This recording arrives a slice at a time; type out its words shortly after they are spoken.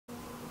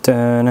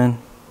Dun,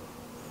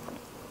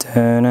 dun,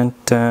 dun,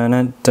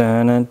 dun,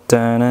 dun,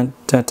 dun,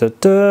 dun,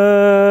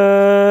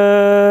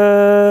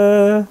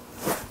 dun.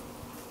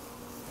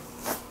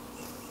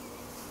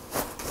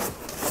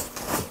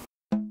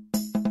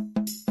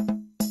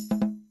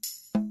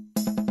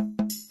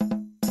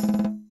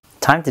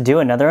 Time to do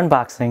another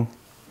unboxing.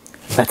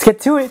 Let's get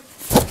to it!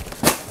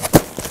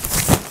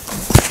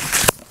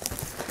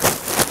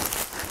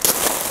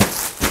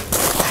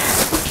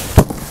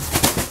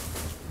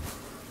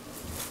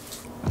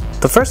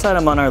 The first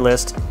item on our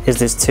list is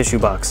this tissue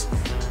box.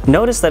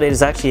 Notice that it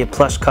is actually a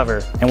plush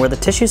cover, and where the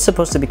tissue is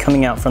supposed to be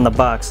coming out from the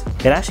box,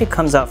 it actually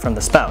comes out from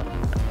the spout.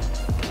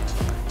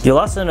 You'll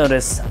also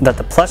notice that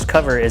the plush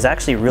cover is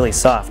actually really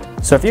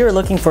soft. So if you were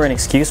looking for an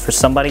excuse for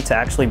somebody to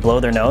actually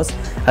blow their nose,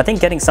 I think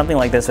getting something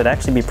like this would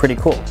actually be pretty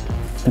cool.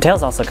 The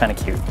tail's also kind of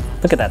cute.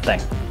 Look at that thing.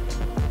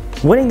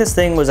 Winning this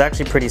thing was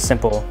actually pretty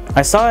simple.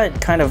 I saw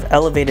it kind of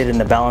elevated in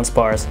the balance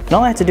bars, and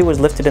all I had to do was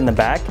lift it in the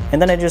back,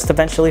 and then it just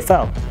eventually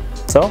fell.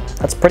 So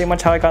that's pretty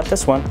much how I got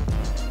this one.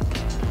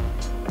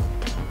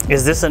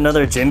 Is this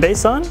another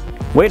Jinbei-San?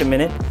 Wait a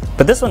minute,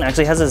 but this one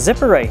actually has a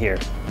zipper right here.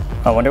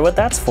 I wonder what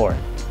that's for.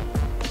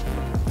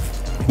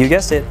 You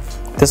guessed it,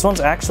 this one's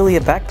actually a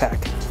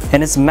backpack,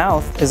 and its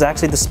mouth is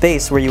actually the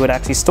space where you would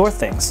actually store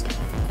things.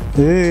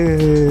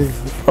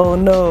 Oh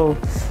no,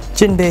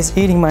 Jinbei's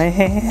eating my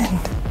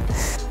hand.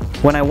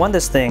 When I won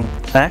this thing,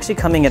 I actually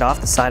coming it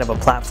off the side of a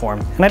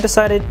platform, and I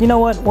decided, you know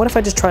what if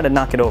I just try to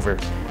knock it over?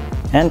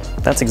 And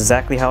that's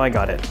exactly how I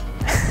got it.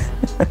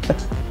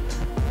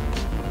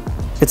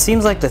 It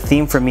seems like the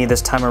theme for me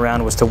this time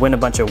around was to win a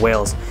bunch of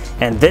whales,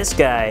 and this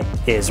guy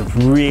is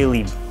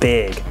really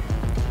big.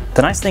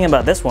 The nice thing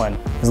about this one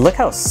is look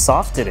how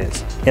soft it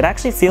is. It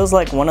actually feels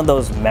like one of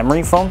those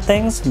memory foam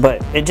things,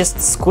 but it just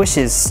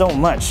squishes so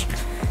much.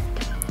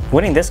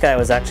 Winning this guy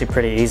was actually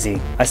pretty easy.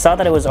 I saw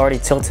that it was already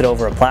tilted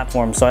over a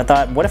platform, so I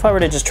thought, what if I were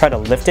to just try to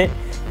lift it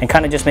and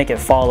kind of just make it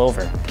fall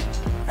over?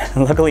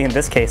 Luckily in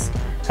this case,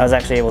 I was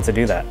actually able to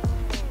do that.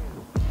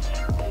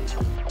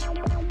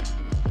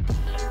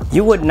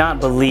 You would not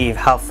believe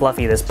how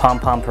fluffy this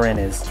pom-pom print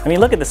is. I mean,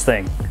 look at this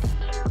thing.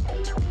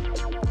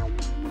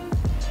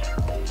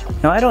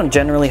 Now, I don't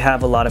generally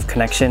have a lot of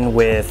connection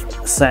with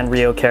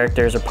Sanrio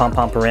characters or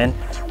pom-pom print,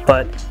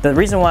 but the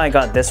reason why I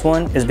got this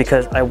one is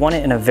because I won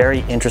it in a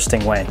very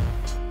interesting way.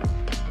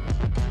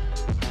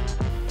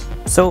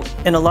 So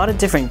in a lot of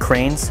different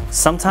cranes,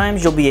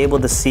 sometimes you'll be able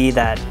to see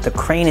that the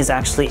crane is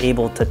actually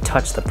able to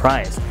touch the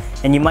prize,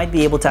 and you might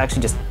be able to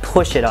actually just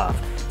push it off.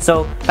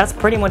 So that's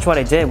pretty much what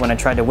I did when I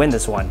tried to win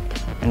this one.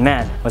 And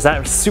man, was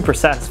that super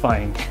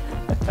satisfying.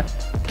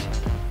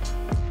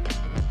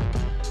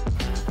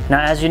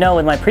 Now, as you know,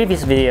 in my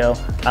previous video,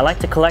 I like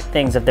to collect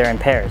things if they're in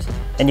pairs.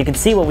 And you can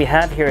see what we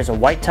have here is a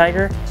white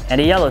tiger and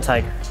a yellow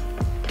tiger.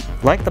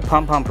 Like the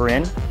pom-pom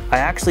perin, I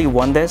actually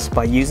won this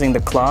by using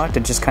the claw to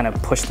just kind of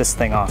push this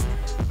thing off.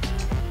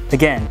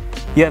 Again,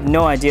 you have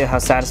no idea how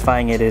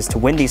satisfying it is to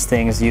win these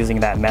things using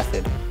that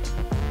method.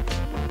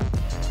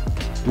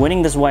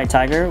 Winning this white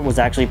tiger was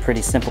actually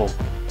pretty simple.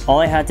 All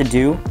I had to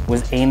do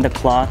was aim the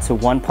claw to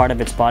one part of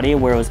its body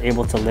where it was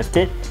able to lift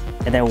it,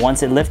 and then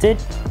once it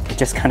lifted, it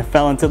just kind of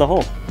fell into the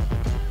hole.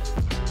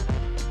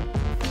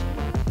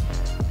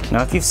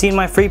 Now if you've seen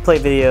my free play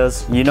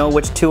videos, you know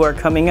which two are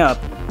coming up.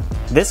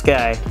 This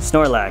guy,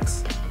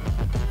 Snorlax,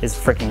 is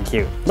freaking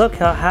cute. Look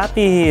how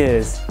happy he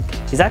is.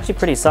 He's actually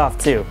pretty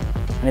soft too,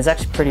 and he's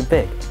actually pretty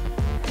big.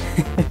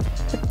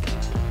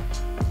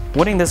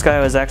 Winning this guy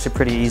was actually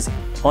pretty easy.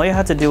 All you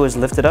had to do was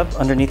lift it up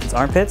underneath its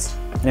armpits,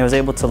 and it was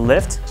able to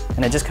lift,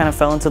 and it just kind of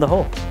fell into the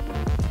hole.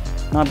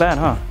 Not bad,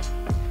 huh?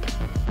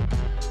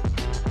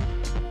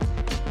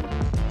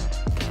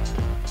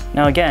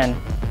 Now again,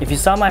 if you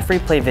saw my free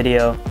play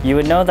video, you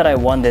would know that I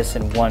won this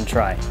in one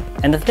try.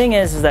 And the thing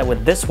is that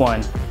with this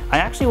one, I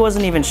actually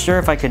wasn't even sure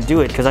if I could do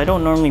it because I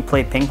don't normally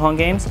play ping pong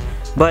games,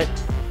 but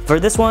for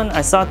this one,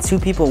 I saw two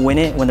people win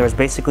it when there was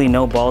basically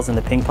no balls in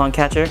the ping pong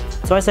catcher.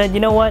 So I said, you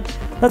know what,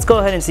 let's go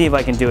ahead and see if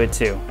I can do it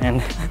too.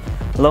 And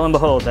lo and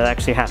behold, that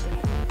actually happened.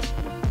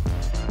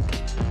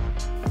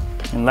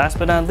 And last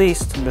but not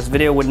least, this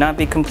video would not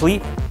be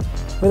complete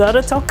without a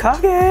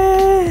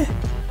Tokage!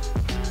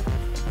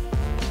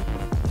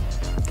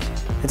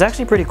 It's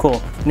actually pretty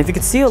cool, and if you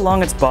could see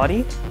along its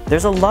body,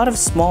 there's a lot of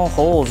small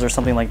holes or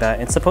something like that.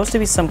 It's supposed to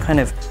be some kind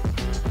of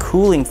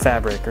cooling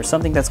fabric or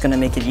something that's going to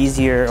make it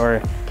easier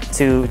or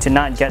to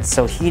not get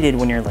so heated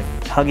when you're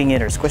like hugging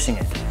it or squishing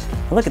it.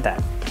 Look at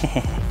that.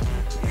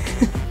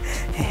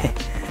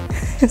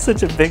 It's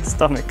such a big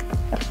stomach.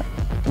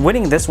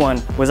 Winning this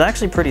one was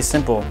actually pretty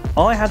simple.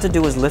 All I had to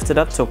do was lift it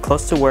up till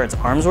close to where its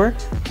arms were,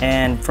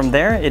 and from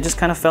there it just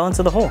kind of fell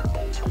into the hole.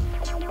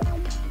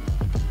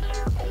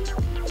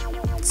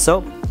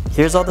 So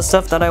here's all the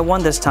stuff that I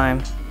won this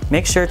time.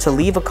 Make sure to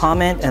leave a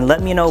comment and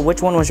let me know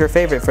which one was your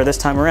favorite for this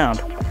time around.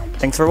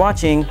 Thanks for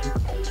watching.